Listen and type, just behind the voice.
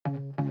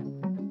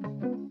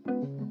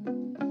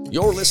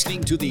You're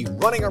listening to the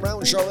Running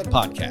Around Charlotte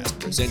podcast,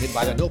 presented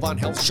by the Novant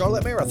Health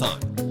Charlotte Marathon.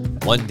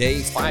 1 day,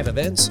 5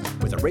 events,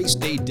 with a race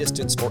day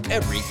distance for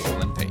every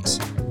goal and pace.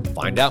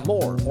 Find out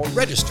more or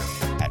register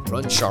at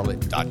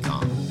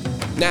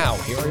RunCharlotte.com. Now,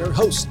 here are your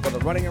hosts for the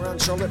Running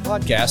Around Charlotte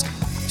podcast,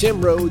 Tim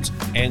Rhodes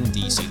and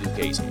DC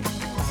Lucchese.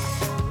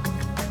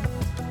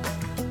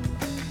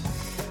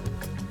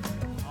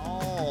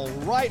 All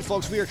right,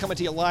 folks, we are coming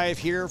to you live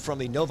here from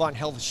the Novant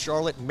Health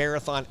Charlotte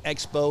Marathon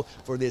Expo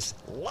for this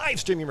live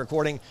streaming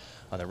recording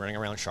of the Running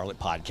Around Charlotte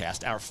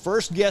podcast. Our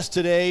first guest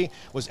today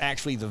was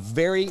actually the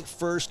very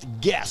first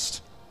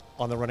guest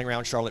on the Running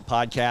Around Charlotte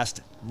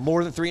podcast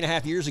more than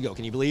 3.5 years ago.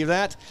 Can you believe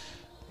that?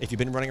 If you've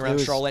been running around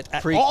Charlotte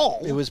at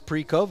all. It was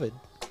pre-COVID.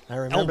 I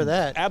remember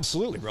that.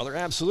 Absolutely, brother,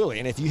 absolutely.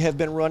 And if you have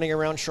been running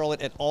around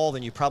Charlotte at all,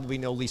 then you probably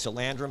know Lisa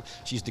Landrum.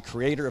 She's the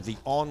creator of the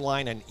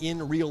online and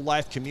in real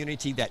life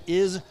community that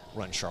is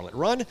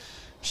RunCLTRun.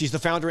 She's the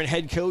founder and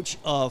head coach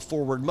of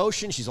Forward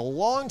Motion. She's a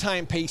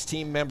longtime PACE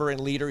team member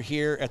and leader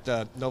here at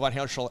the Novant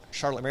Health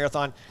Charlotte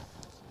Marathon.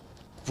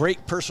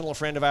 Great personal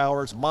friend of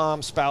ours,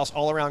 mom, spouse,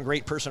 all-around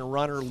great person,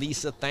 runner.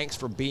 Lisa, thanks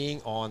for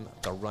being on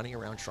the Running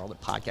Around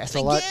Charlotte podcast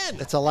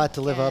It's a lot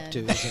to live up to,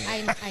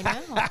 isn't it? I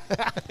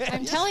know.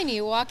 I'm telling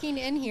you, walking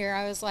in here,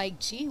 I was like,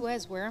 gee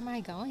whiz, where am I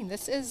going?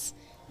 This is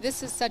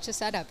such a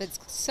setup. It's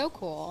so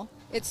cool.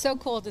 It's so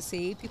cool to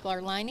see. People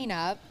are lining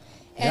up.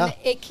 And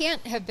it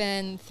can't have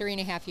been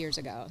 3.5 years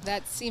ago.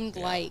 That seemed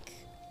like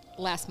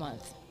last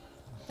month.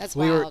 That's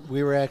wild.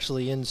 We were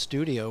actually in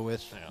studio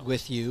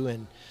with you,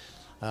 and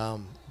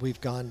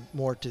we've gone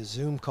more to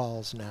Zoom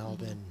calls now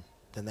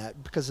than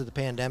that because of the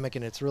pandemic,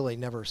 and it's really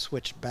never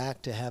switched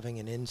back to having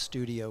an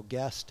in-studio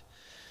guest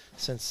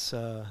since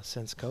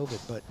COVID.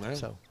 But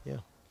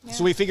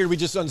So we figured we'd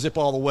just unzip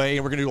all the way,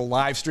 and we're going to do a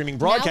live streaming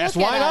broadcast.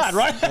 Why not,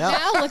 right? Yeah.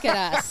 Now look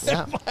at us.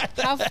 Yeah.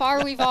 How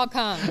far we've all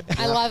come.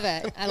 I love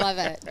it. I love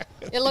it.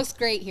 It looks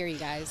great here, you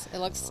guys. It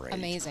looks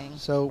amazing.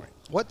 So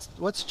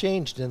what's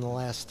changed in the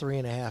last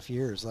 3.5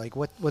 years? Like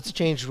what's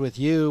changed with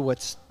you?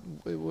 What's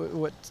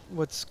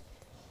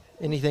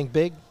anything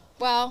big?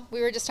 Well,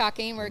 we were just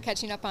talking. We were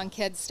catching up on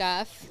kids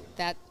stuff.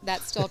 That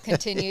still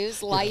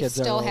continues. Life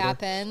still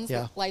happens.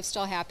 Yeah. Life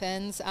still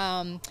happens.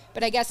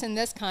 But I guess in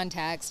this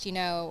context,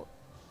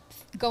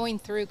 going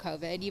through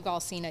COVID, you've all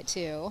seen it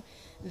too,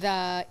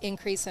 the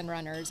increase in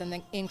runners and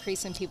the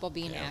increase in people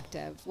being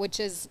active, which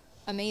is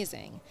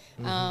amazing.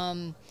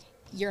 Mm-hmm.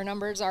 Your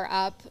numbers are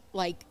up.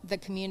 Like, the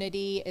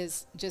community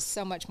is just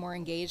so much more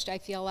engaged, I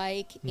feel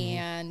like,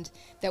 and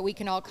that we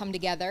can all come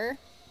together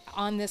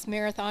on this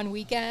marathon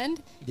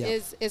weekend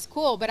is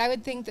cool. But I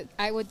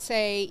would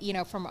say,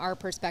 from our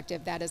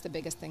perspective, that is the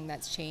biggest thing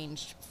that's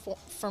changed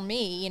for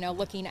me,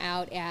 looking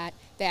out at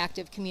the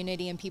active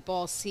community and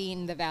people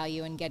seeing the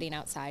value in getting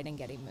outside and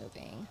getting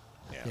moving.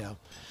 Yeah.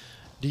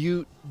 Do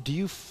you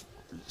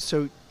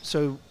so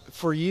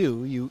for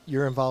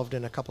you're involved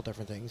in a couple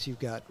different things. You've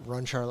got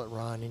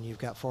RunCLTRun and you've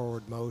got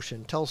Forward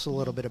Motion. Tell us a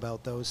little bit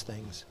about those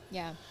things.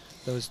 Yeah.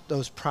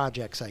 Those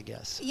projects, I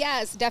guess.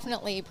 Yes,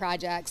 definitely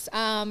projects.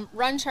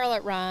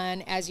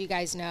 RunCLTRun, as you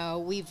guys know,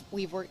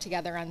 we've worked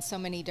together on so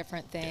many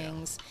different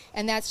things,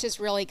 and that's just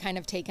really kind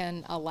of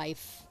taken a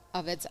life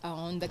of its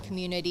own. The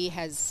community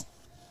has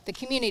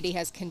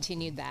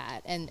continued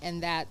that,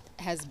 and that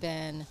has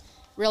been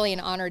really an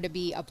honor to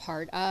be a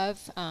part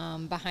of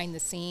behind the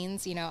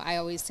scenes. I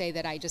always say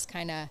that I just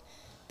kind of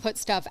put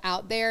stuff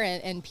out there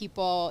and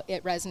people,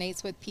 it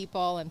resonates with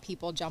people and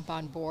people jump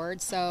on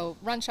board. So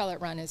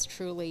RunCLTRun is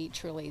truly,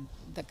 truly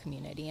the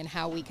community and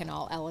how we can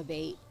all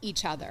elevate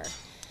each other.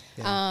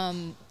 Yeah.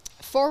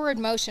 Forward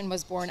Motion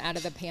was born out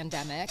of the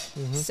pandemic.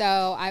 Mm-hmm.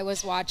 So I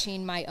was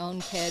watching my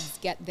own kids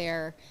get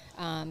their,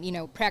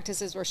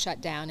 practices were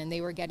shut down and they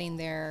were getting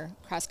their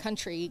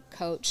cross-country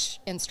coach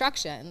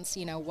instructions,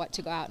 what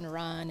to go out and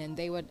run, and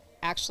they would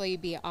actually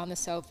be on the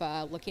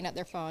sofa looking at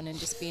their phone and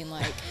just being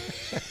like,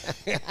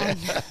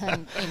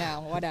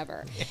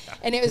 whatever. Yeah.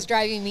 And it was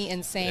driving me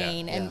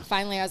insane. Yeah. And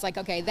finally I was like,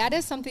 okay, that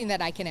is something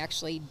that I can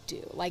actually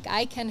do. Like,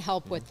 I can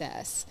help with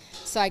this.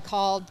 So I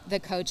called the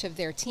coach of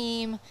their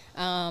team,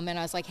 and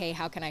I was like, hey,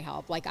 how can I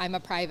help? Like, I'm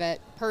a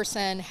private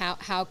person.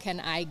 How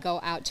can I go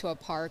out to a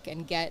park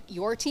and get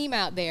your team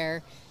out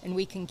there and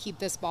we can keep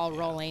this ball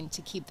rolling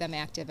to keep them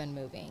active and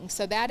moving?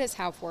 So that is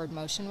how Forward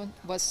Motion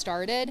was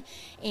started.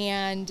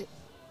 And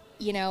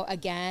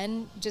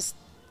again, just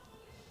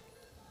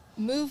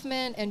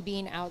movement and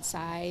being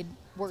outside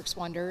works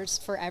wonders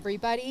for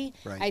everybody.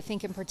 Right. I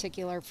think in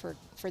particular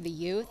for the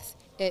youth,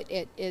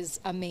 it is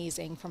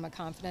amazing from a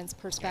confidence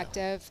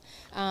perspective.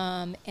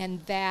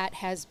 And that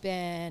has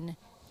been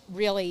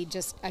really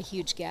just a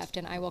huge gift,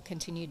 and I will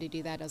continue to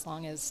do that as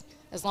long as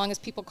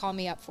people call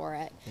me up for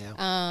it.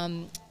 Yeah.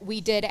 We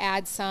did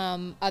add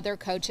some other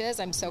coaches.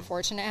 I'm so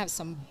fortunate to have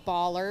some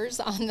ballers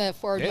on the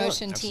Forward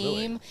Motion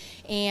team,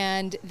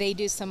 and they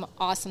do some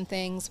awesome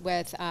things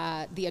with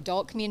the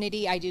adult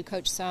community. I do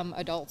coach some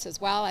adults as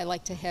well. I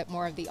like to hit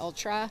more of the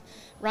ultra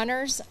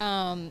runners.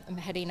 I'm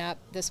heading up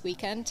this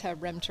weekend to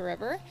Rim to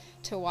River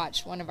to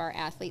watch one of our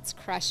athletes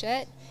crush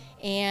it,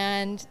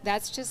 and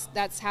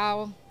that's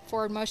how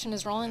forward motion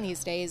is rolling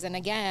these days. And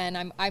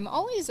again, I'm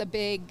always a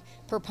big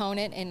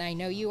proponent, and I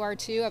know you are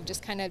too, of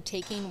just kind of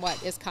taking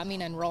what is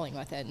coming and rolling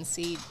with it and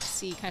see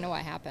kind of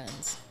what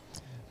happens.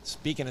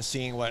 Speaking of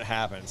seeing what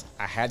happens,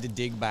 I had to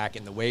dig back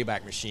in the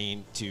Wayback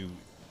Machine to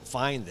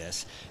find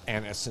this,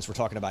 and since we're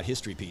talking about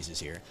history pieces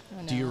here,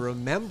 Oh, no. do you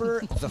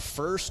remember the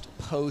first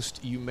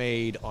post you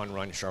made on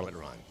Run Charlotte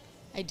Run?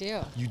 I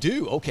do. You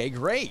do? Okay,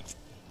 great.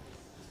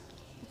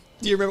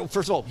 Do you remember,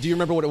 first of all, do you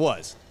remember what it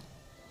was?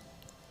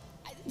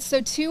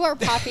 So two are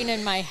popping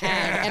in my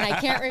head, and I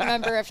can't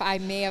remember if I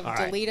may have All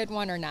right. deleted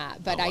one or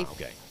not, but Oh, wow, I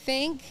okay.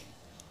 think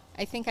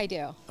I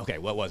do. Okay,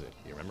 what was it?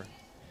 You remember?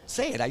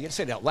 Say it. I get to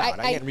say it out loud.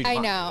 I can't read I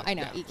mine. know. I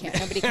know. You can't.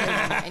 Nobody can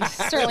read my mind.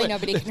 Certainly,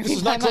 nobody can This read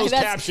is my not mind. closed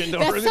captioned,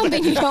 don't That's worry.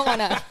 something you don't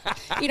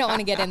want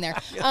to get in there.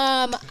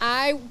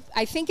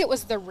 I think it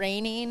was the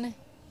raining.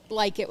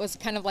 Like it was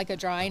kind of like a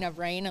drawing of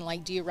rain, and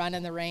like, do you run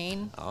in the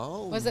rain?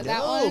 Oh, was it no,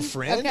 that one?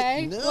 Friend.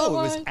 Okay. No, What it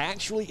was one?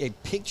 actually a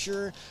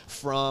picture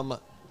from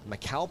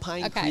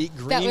McAlpine Okay. Creek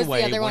That was the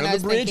Greenway, other one one of I the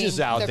was bridges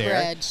thinking, out the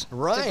there. bridge.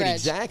 Right, The bridge.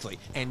 exactly.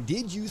 And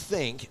did you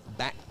think,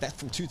 that's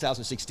from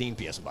 2016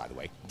 PS, by the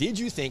way, did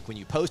you think when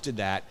you posted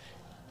that,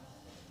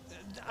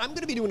 I'm going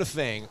to be doing a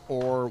thing,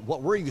 or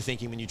what were you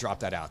thinking when you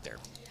dropped that out there?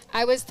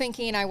 I was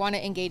thinking I want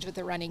to engage with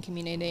the running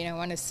community, and I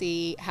want to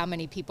see how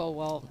many people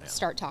will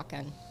start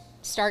talking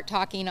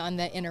on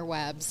the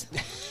interwebs.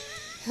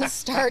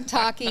 Start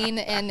talking,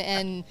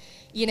 and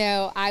you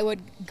know, I would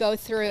go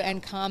through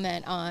and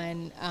comment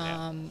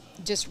on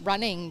just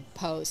running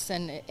posts,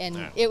 and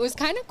it was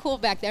kind of cool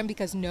back then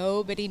because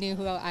nobody knew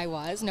who I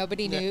was,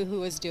 nobody knew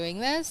who was doing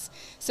this,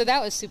 so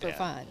that was super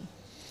fun.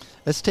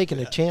 That's taking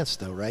a chance,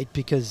 though, right?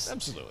 Because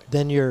Absolutely.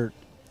 then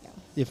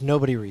if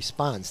nobody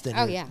responds, then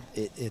Oh,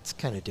 it's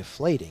kind of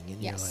deflating,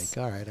 and Yes.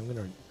 you're like, all right,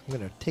 I'm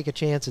gonna take a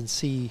chance and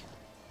see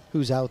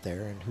who's out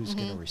there and who's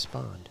gonna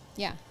respond.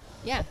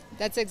 Yeah,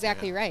 that's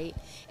exactly right.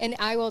 And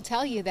I will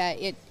tell you that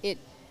it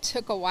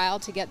took a while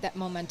to get that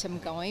momentum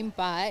going,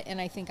 but,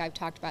 and I think I've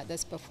talked about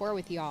this before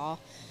with y'all,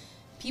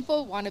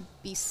 people want to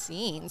be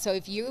seen. So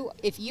if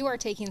you are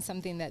taking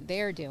something that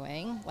they're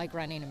doing, like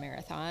running a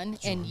marathon,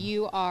 and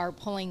you are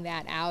pulling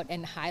that out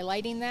and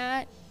highlighting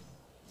that,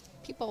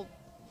 people,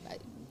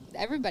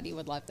 everybody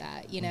would love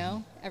that, you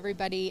know?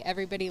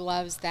 Everybody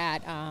loves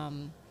that,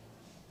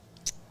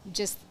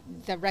 just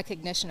the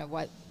recognition of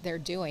what they're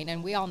doing.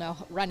 And we all know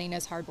running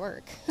is hard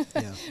work.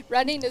 Yeah.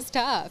 Running is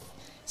tough.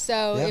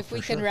 So Yeah, if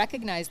we for can sure.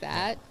 recognize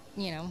that,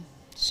 you know,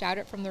 shout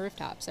it from the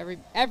rooftops.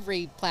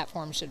 Every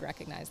platform should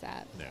recognize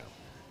that. No.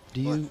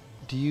 Do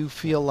you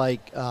feel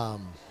like the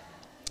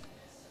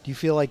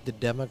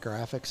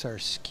demographics are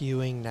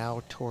skewing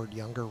now toward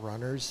younger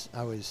runners?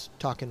 I was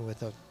talking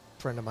with a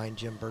friend of mine,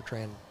 Jim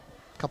Bertrand,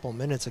 a couple of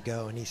minutes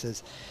ago, and he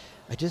says,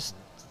 I just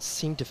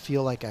seem to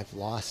feel like I've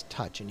lost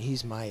touch. And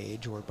he's my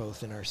age. We're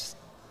both in our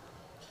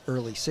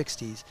early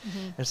 60s.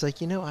 And it's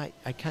like, you know,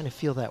 I kind of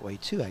feel that way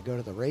too. I go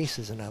to the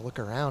races and I look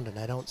around and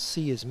I don't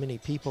see as many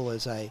people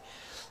as I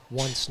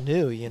once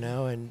knew, you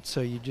know, and so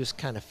you just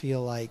kind of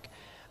feel like,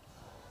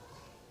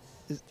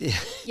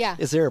 Yeah.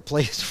 is there a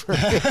place for me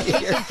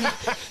here?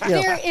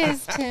 There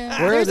is, Tim.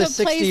 Where are There's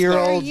the a place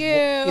 60-year-old, for you.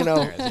 you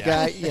know, Yeah.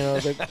 guy, you know,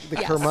 the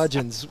Yes.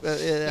 curmudgeons?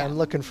 Yeah. I'm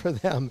looking for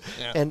them,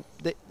 Yeah. and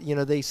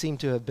they seem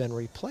to have been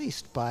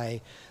replaced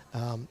by,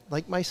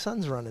 like my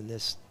son's running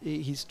this.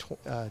 He's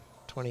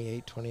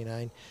 28,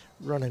 29,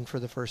 running for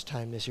the first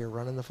time this year,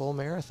 running the full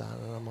marathon,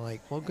 and I'm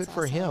like, well, good That's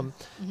for awesome.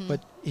 him,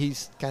 but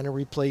he's kind of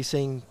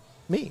replacing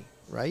me,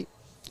 right?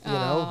 You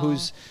know, Oh.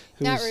 who's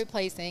Not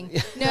replacing.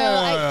 No,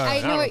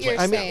 I know what you're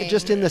I saying. mean,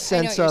 just in the I know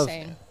sense what you're of,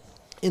 saying.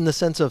 in the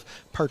sense of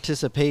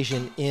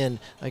participation in,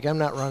 like, I'm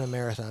not running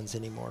marathons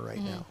anymore right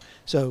now.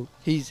 So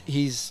he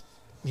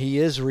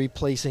is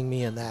replacing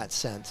me in that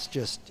sense,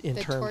 just in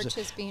The terms torch of.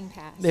 is being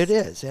passed. It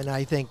is, and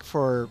I think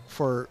for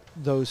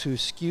those who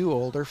skew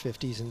older,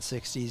 50s and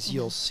 60s,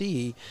 you'll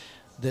see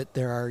that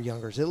there are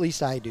youngers. At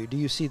least I do. Do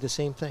you see the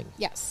same thing?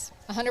 Yes,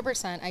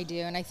 100% I do.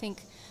 And I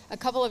think a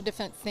couple of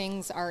different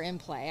things are in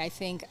play. I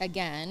think,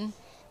 again,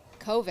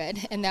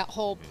 COVID and that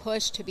whole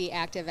push to be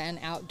active and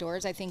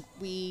outdoors, I think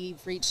we've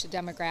reached a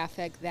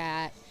demographic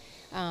that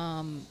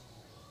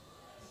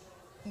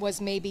was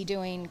maybe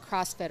doing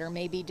CrossFit or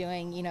maybe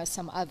doing, you know,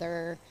 some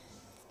other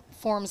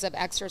forms of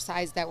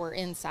exercise that were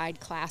inside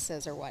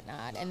classes or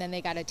whatnot. And then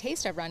they got a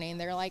taste of running.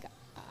 They're like,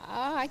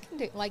 oh, I can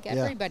do, like,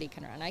 everybody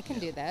can run. I can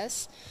do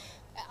this.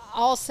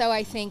 Also,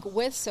 I think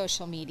with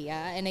social media,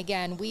 and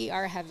again, we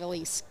are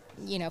heavily,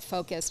 you know,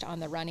 focused on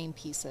the running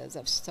pieces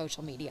of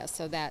social media,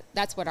 so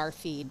that's what our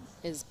feed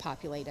is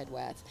populated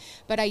with.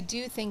 But I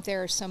do think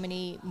there are so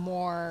many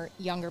more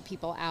younger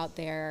people out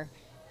there,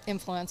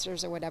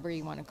 influencers or whatever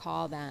you want to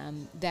call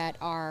them, that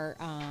are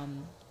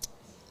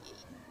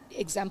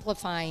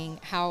exemplifying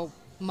how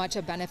much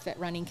a benefit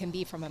running can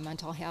be from a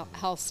mental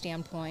health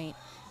standpoint,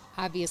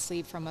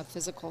 obviously from a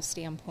physical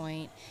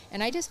standpoint.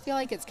 And I just feel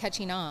like it's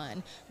catching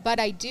on. But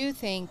I do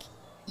think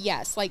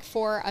Yes, like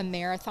for a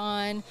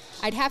marathon,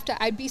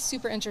 I'd be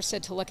super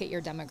interested to look at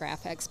your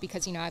demographics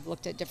because, I've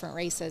looked at different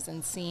races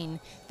and seen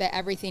that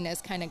everything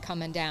is kind of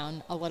coming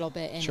down a little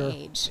bit in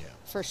age,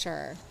 for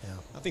sure. Yeah.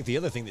 I think the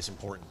other thing that's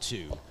important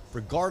too,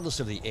 regardless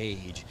of the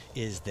age,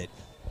 is that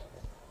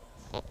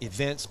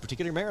events,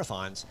 particularly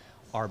marathons,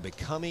 are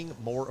becoming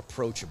more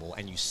approachable,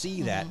 and you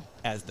see that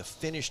as the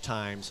finish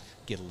times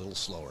get a little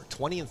slower.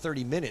 20 and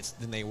 30 minutes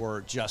than they were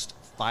just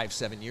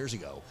 5-7 years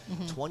ago.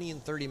 20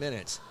 and 30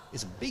 minutes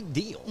is a big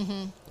deal,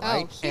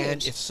 right? Oh,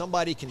 and if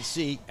somebody can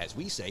see, as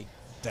we say,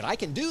 that I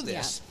can do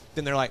this,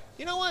 then they're like,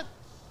 you know what?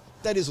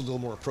 That is a little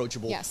more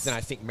approachable than I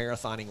think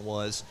marathoning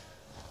was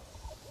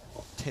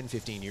 10,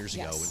 15 years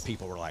ago when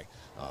people were like,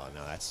 oh,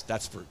 no,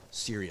 that's for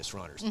serious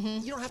runners.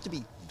 You don't have to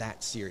be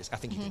that serious. I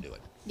think you can do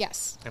it.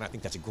 Yes. And I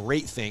think that's a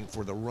great thing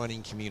for the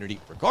running community,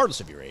 regardless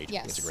of your age.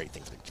 Yes. It's a great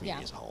thing for the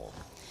community as a whole.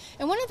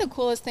 And one of the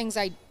coolest things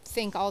I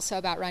think also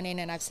about running,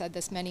 and I've said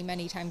this many,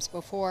 many times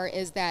before,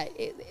 is that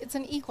it's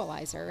an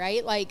equalizer,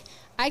 right? Like,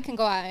 I can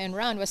go out and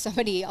run with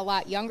somebody a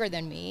lot younger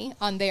than me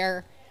on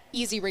their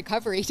easy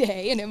recovery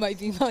day, and it might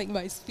be like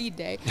my speed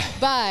day.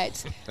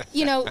 But,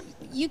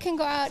 you can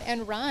go out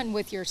and run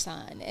with your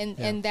son.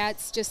 And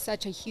that's just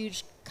such a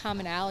huge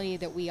commonality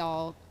that we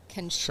all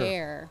can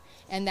share.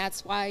 And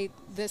that's why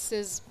this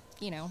is,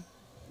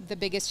 the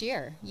biggest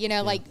year.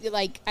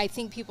 Like I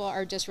think people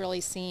are just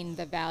really seeing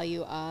the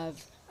value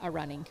of a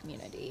running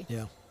community.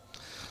 Yeah.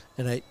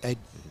 And I,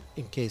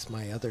 in case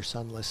my other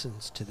son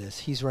listens to this,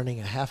 he's running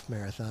a half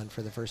marathon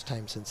for the first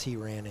time since he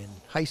ran in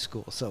high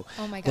school. So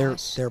oh my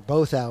gosh. They're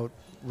both out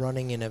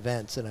running in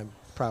events, and I'm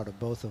proud of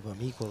both of them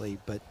equally.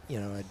 But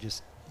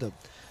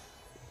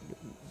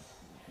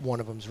one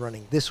of them's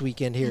running this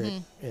weekend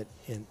here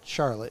in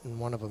Charlotte, and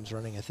one of them's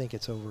running, I think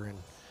it's over in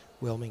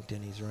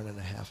Wilmington. He's running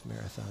a half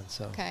marathon.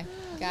 So okay,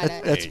 got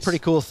it. That's a pretty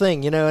cool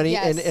thing, and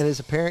as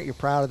a parent, you're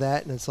proud of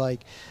that. And it's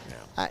like,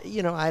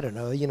 I don't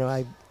know,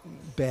 I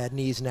bad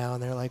knees now,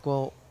 and they're like,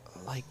 well,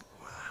 like,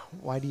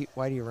 why do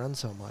you run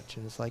so much?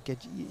 And it's like, it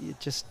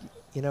just,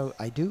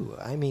 I do.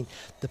 I mean,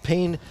 the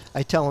pain.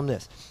 I tell them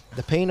this: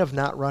 the pain of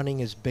not running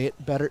is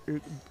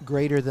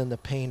greater than the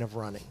pain of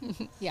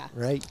running. Yeah,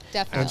 right.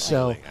 Definitely. And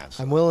so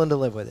I'm willing to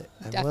live with it.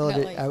 I'm willing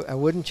Definitely. to. I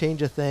wouldn't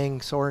change a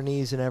thing. Sore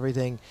knees and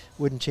everything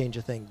wouldn't change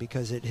a thing,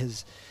 because it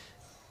has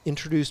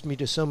introduced me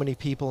to so many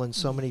people in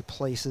so many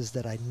places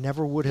that I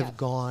never would have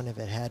gone if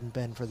it hadn't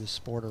been for the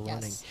sport of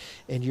running.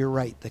 And you're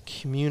right, the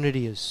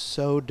community is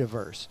so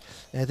diverse.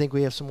 And I think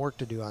we have some work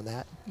to do on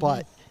that,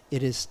 but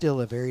it is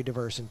still a very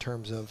diverse in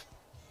terms of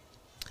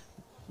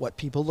what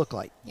people look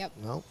like.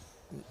 Well,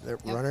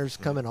 runners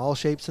come in all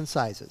shapes and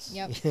sizes,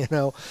 and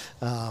all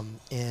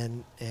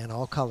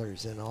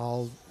colors and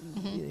all,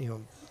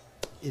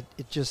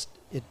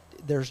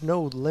 there's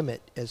no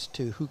limit as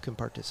to who can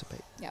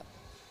participate.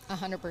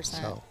 100%.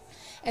 So.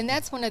 And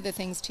that's one of the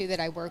things, too, that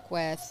I work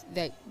with,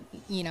 that,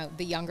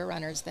 the younger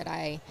runners that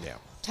I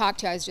talk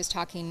to. I was just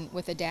talking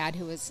with a dad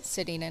who was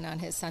sitting in on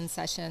his son's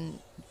session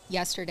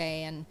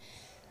yesterday, and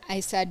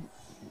I said,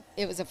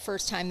 it was the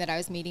first time that I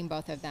was meeting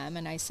both of them,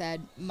 and I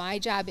said, my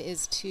job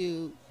is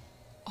to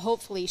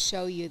hopefully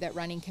show you that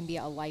running can be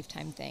a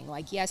lifetime thing.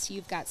 Like, yes,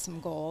 you've got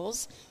some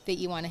goals that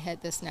you want to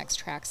hit this next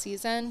track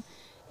season,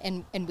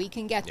 and we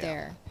can get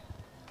there.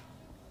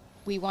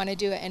 We want to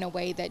do it in a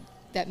way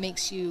that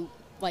makes you,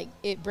 like,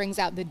 it brings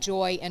out the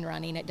joy in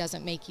running. It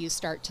doesn't make you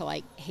start to,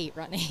 like, hate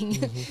running,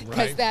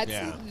 because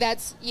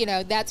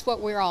that's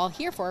what we're all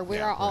here for.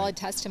 We're all a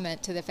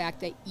testament to the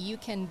fact that you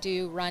can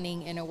do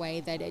running in a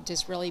way that it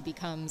just really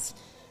becomes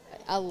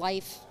a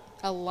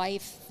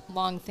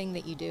lifelong thing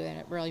that you do, and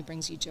it really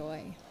brings you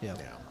joy.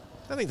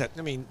 I think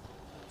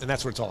and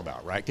that's what it's all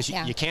about, right? Because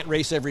you can't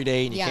race every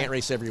day, and you can't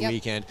race every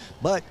weekend.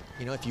 But,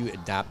 if you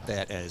adopt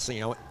that as,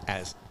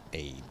 as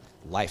a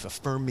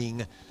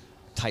life-affirming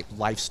type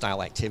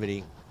lifestyle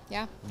activity,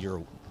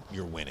 you're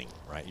winning,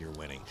 right? You're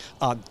winning.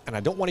 And I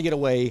don't want to get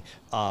away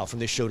from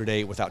this show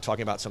today without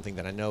talking about something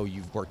that I know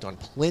you've worked on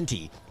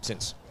plenty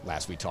since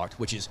last we talked,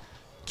 which is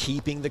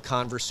keeping the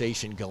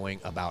conversation going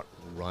about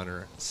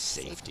runner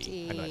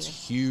safety. I know it's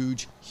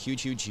huge,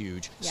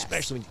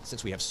 especially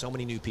since we have so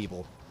many new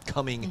people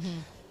coming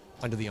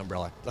under the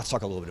umbrella. Let's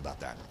talk a little bit about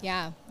that.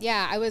 Yeah.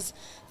 I was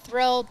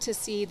thrilled to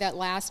see that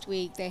last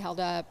week they held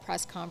a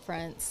press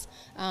conference,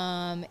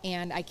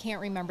 and I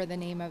can't remember the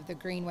name of the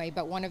greenway,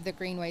 but one of the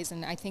greenways,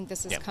 and I think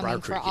this is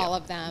coming for all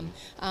of them,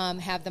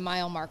 have the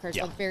mile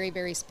markers with very,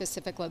 very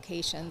specific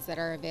locations that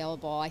are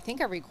available, I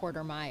think every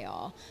quarter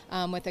mile,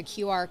 with a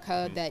QR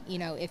code that,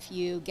 if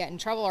you get in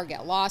trouble or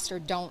get lost or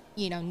don't,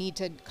 need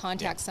to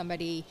contact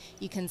somebody,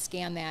 you can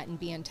scan that and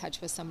be in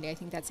touch with somebody. I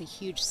think that's a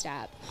huge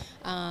step.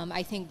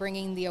 I think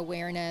bringing the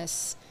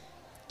awareness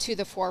to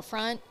the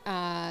forefront,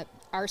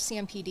 our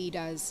CMPD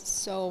does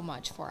so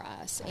much for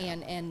us,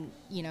 and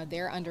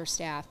they're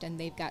understaffed, and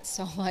they've got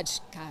so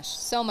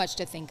much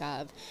to think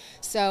of.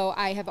 So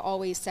I have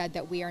always said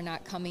that we are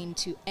not coming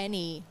to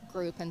any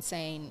group and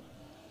saying,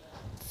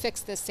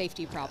 fix this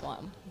safety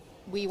problem.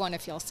 We want to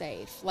feel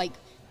safe. Like,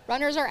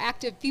 runners are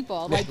active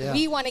people. Like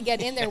we want to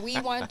get in there. We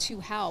want to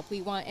help.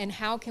 And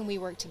how can we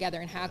work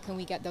together, and how can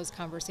we get those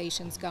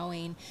conversations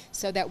going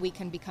so that we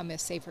can become a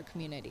safer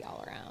community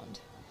all around?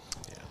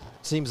 Yeah.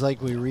 Seems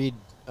like we read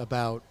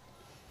about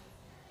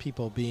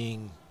people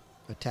being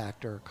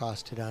attacked or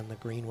accosted on the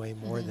Greenway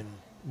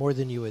more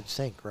than you would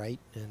think, right?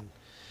 And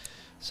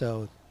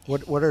so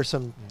what are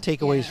some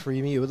takeaways for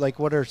you? Like,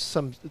 what are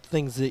some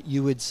things that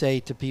you would say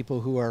to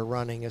people who are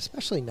running,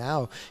 especially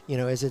now,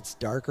 as it's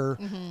darker,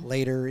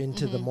 later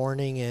into the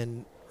morning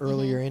and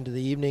earlier into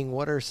the evening?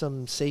 What are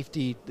some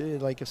safety,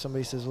 like if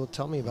somebody says, well,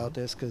 tell me about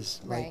this,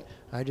 because like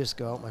I just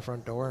go out my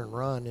front door and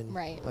run, and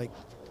like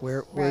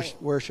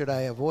where should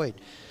I avoid?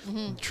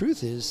 The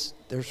truth is,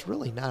 there's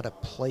really not a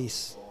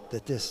place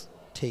that this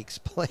takes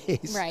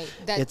place. Right.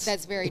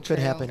 That's very true. It could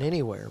happen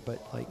anywhere,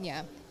 but like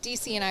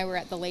DC and I were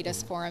at the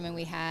latest forum, and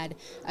we had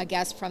a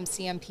guest from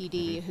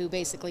CMPD who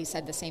basically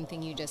said the same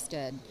thing you just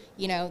did.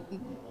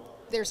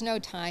 There's no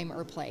time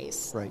or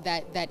place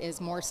that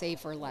is more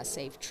safe or less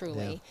safe,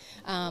 truly.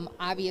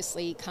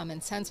 Obviously,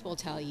 common sense will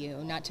tell you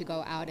not to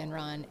go out and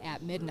run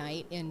at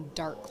midnight in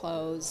dark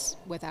clothes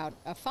without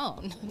a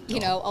phone,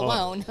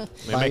 alone.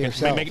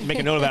 Make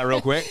a note of that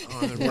real quick.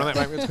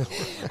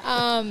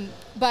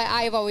 But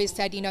I've always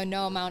said,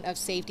 no amount of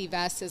safety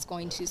vests is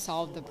going to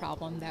solve the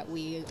problem that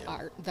we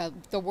are,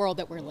 the world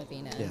that we're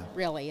living in,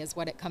 really, is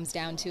what it comes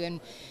down to.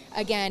 And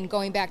again,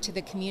 going back to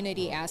the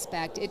community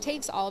aspect, it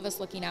takes all of us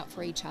looking out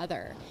for each other.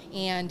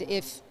 And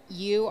if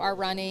you are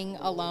running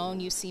alone,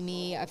 you see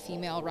me, a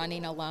female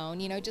running alone,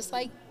 just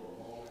like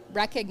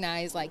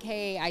recognize, like,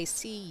 hey, I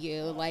see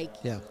you. Like,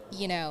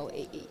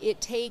 it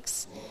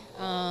takes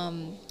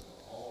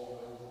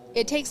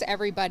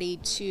everybody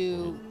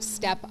to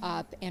step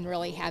up and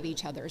really have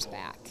each other's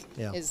back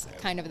is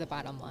kind of the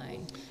bottom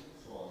line.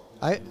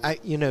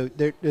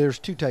 There's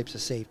two types of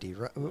safety.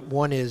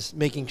 One is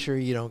making sure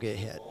you don't get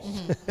hit.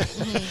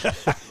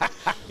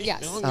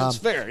 Yes. That's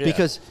fair. Yeah.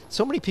 Because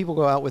so many people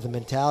go out with a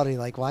mentality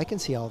like, well, I can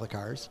see all the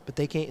cars, but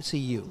they can't see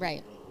you.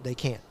 Right. They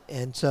can't.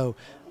 And so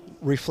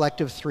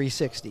reflective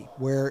 360,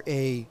 where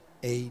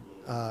an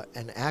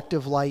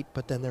active light,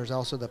 but then there's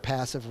also the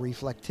passive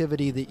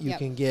reflectivity that you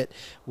can get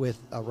with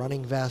a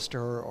running vest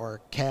or a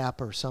cap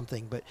or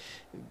something. But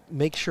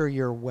make sure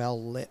you're well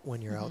lit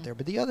when you're out there.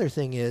 But the other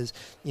thing is,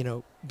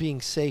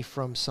 being safe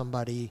from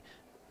somebody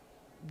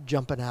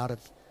jumping out of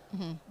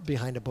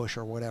behind a bush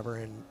or whatever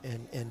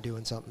and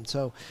doing something.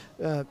 So,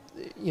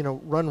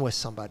 run with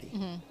somebody,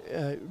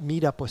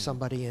 meet up with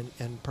somebody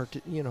and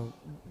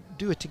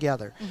do it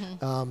together.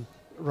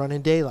 Run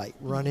in daylight,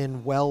 run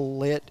in well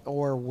lit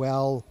or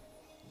well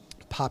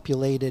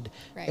populated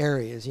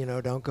areas.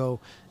 Don't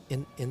go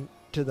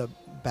into the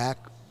back,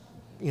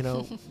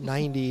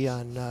 90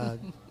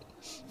 on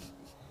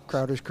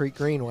Crowder's Creek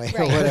Greenway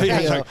or whatever.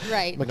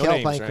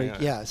 McAlpine Creek.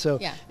 Yeah. So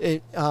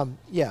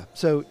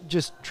so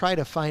just try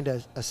to find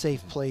a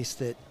safe place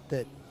that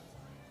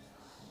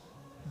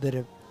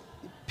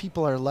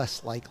people are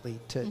less likely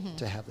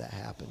to have that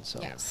happen. So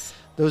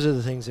those are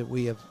the things that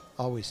we have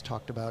always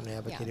talked about and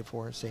advocated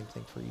for. Same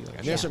thing for you.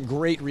 And there's some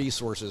great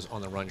resources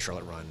on the Run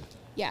Charlotte Run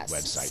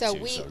website. So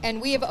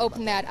we have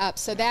opened that up.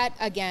 So that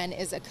again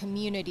is a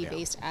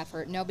community-based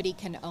effort. Nobody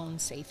can own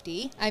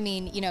safety. I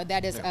mean,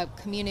 that is a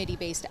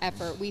community-based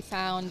effort. We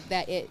found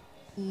that it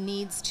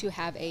needs to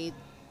have a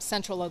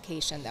central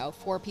location, though,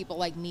 for people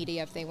like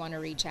media if they want to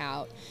reach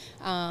out,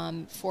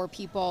 for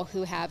people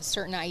who have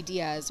certain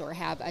ideas or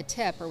have a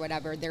tip or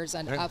whatever. There's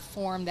a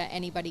form that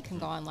anybody can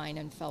go online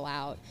and fill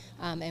out,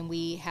 and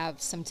we have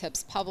some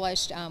tips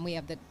published. We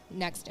have the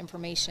next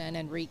information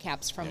and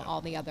recaps from all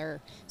the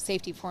other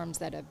safety forums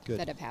that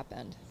have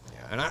happened.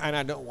 And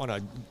I don't want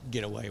to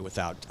get away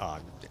without. I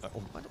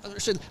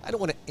don't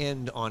want to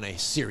end on a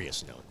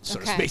serious note, so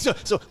to speak.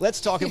 So let's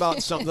talk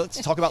about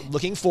let's talk about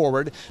looking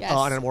forward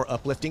on a more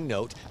uplifting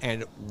note.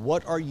 And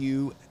what are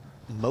you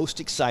most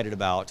excited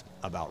about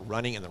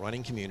running in the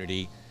running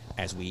community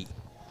as we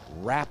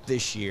wrap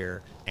this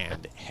year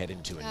and head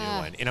into a new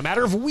one in a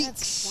matter of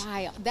weeks? That's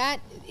wild.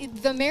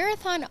 The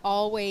marathon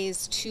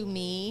always, to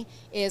me,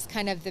 is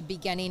kind of the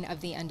beginning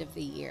of the end of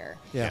the year.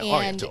 Yeah.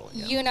 And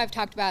you and I have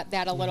talked about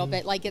that a little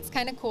bit. Like, it's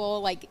kind of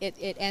cool. Like,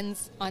 it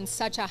ends on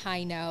such a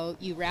high note.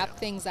 You wrap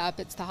things up.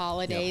 It's the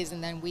holidays,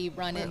 and then we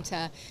run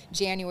into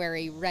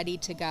January ready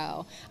to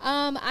go.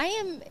 I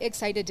am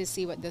excited to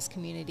see what this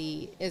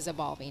community is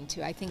evolving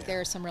to. I think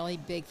there are some really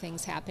big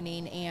things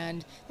happening,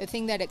 and the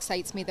thing that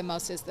excites me the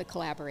most is the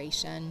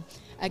collaboration.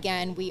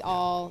 Again, we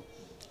all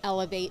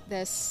elevate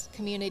this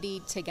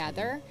community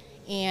together,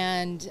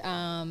 and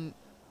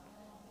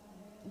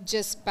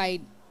just by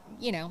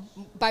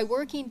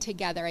working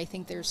together, I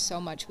think there's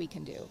so much we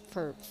can do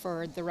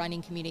for the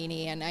running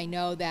community. And I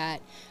know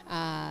that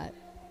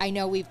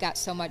we've got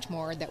so much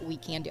more that we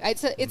can do.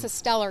 It's a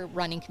stellar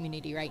running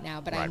community right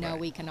now, but I know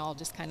we can all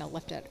just kind of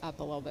lift it up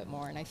a little bit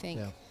more. And I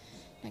think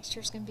next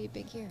year's going to be a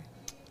big year.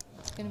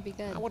 It's going to be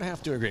good. I would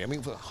have to agree. I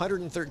mean,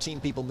 113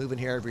 people moving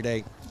here every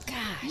day.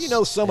 God. you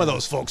know some of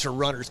those folks are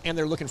runners, and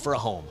they're looking for a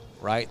home,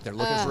 right? They're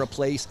looking for a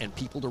place and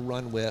people to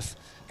run with.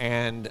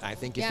 And I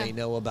think if they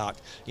know about,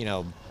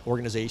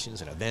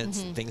 organizations and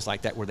events and things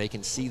like that where they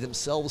can see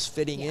themselves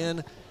fitting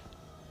in,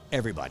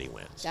 everybody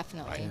wins.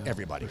 Definitely. Right?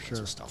 Everybody wins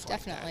with stuff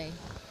like that. Definitely.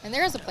 And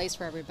there is a place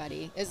for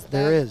everybody.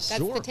 There is.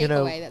 That's the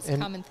takeaway. That's a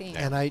common theme.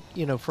 And I,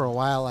 for a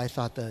while, I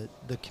thought the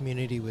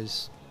community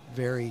was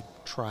very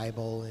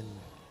tribal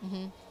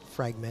and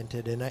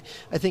fragmented. And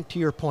I think, to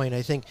your point,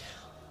 I think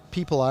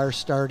people are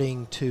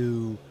starting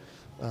to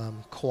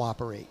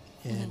cooperate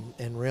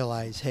and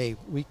realize, hey,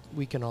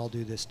 we can all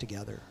do this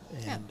together.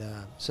 And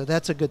so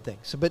that's a good thing.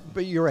 So,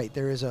 but you're right.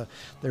 There is a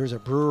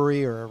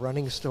brewery or a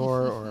running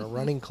store or a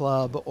running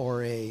club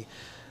or a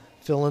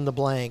fill in the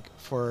blank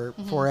for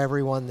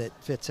everyone that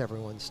fits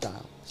everyone's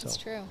style. So That's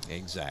true.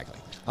 Exactly.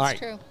 All right.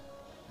 True.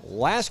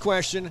 Last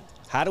question.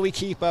 How do we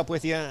keep up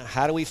with you?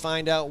 How do we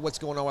find out what's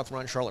going on with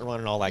Run Charlotte Run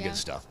and all that good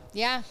stuff?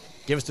 Yeah.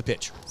 Give us the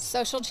pitch.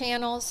 Social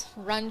channels,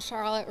 Run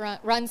Charlotte Run,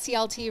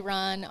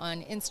 RunCLTRun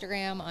on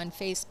Instagram, on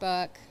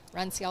Facebook,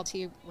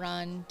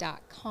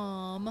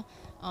 RunCLTRun.com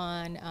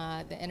on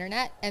the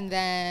internet, and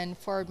then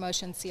Forward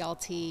Motion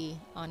CLT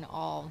on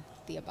all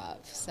the above.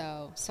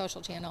 So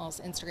social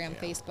channels, Instagram,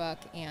 Facebook,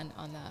 and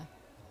on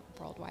the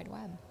World Wide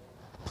Web.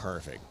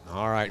 Perfect.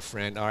 All right,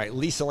 friend. All right,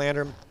 Lisa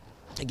Landrum.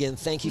 Again,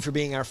 thank you for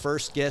being our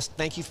first guest.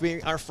 Thank you for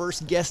being our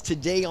first guest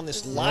today on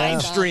this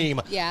live stream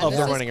of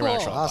the Running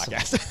Around Charlotte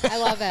podcast. I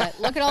love it.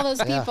 Look at all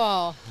those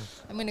people.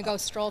 I'm going to go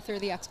stroll through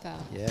the expo.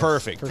 Yes,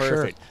 perfect.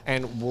 Sure.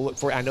 And we'll look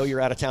for, I know you're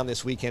out of town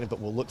this weekend,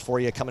 but we'll look for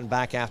you coming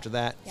back after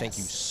that. Yes. Thank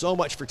you so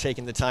much for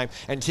taking the time.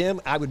 And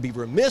Tim, I would be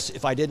remiss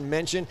if I didn't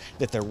mention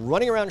that the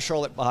Running Around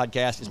Charlotte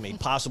podcast is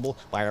made possible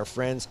by our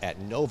friends at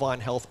Novant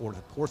Health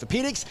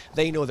Orthopedics.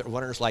 They know that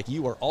runners like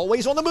you are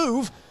always on the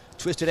move.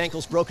 Twisted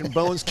ankles, broken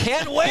bones,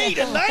 can't wait,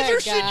 and neither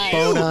should you.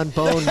 Bone on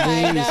bone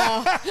knees.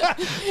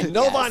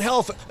 Novant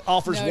Health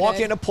offers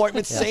walk-in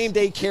appointments,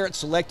 same-day care at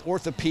select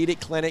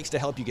orthopedic clinics to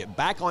help you get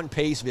back on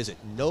pace. Visit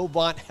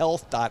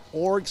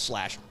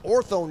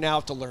NovantHealth.org/ortho now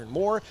to learn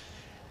more.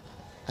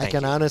 I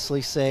can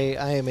honestly say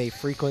I am a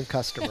frequent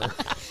customer.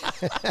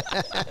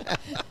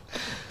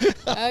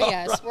 Oh,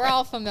 yes. We're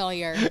all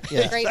familiar.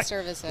 Yes. Great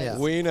services. Yeah.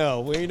 We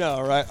know,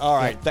 right? All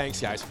right. Thanks,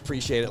 guys.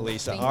 Appreciate it,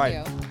 Lisa. Thank all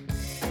right. you.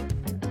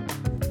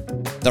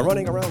 The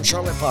Running Around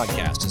Charlotte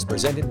podcast is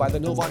presented by the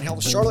Novant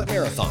Health Charlotte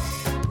Marathon.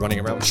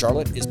 Running Around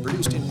Charlotte is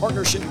produced in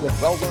partnership with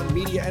Well Done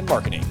Media and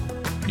Marketing.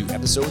 New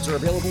episodes are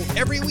available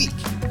every week,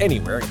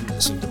 anywhere you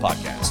listen to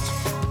podcasts.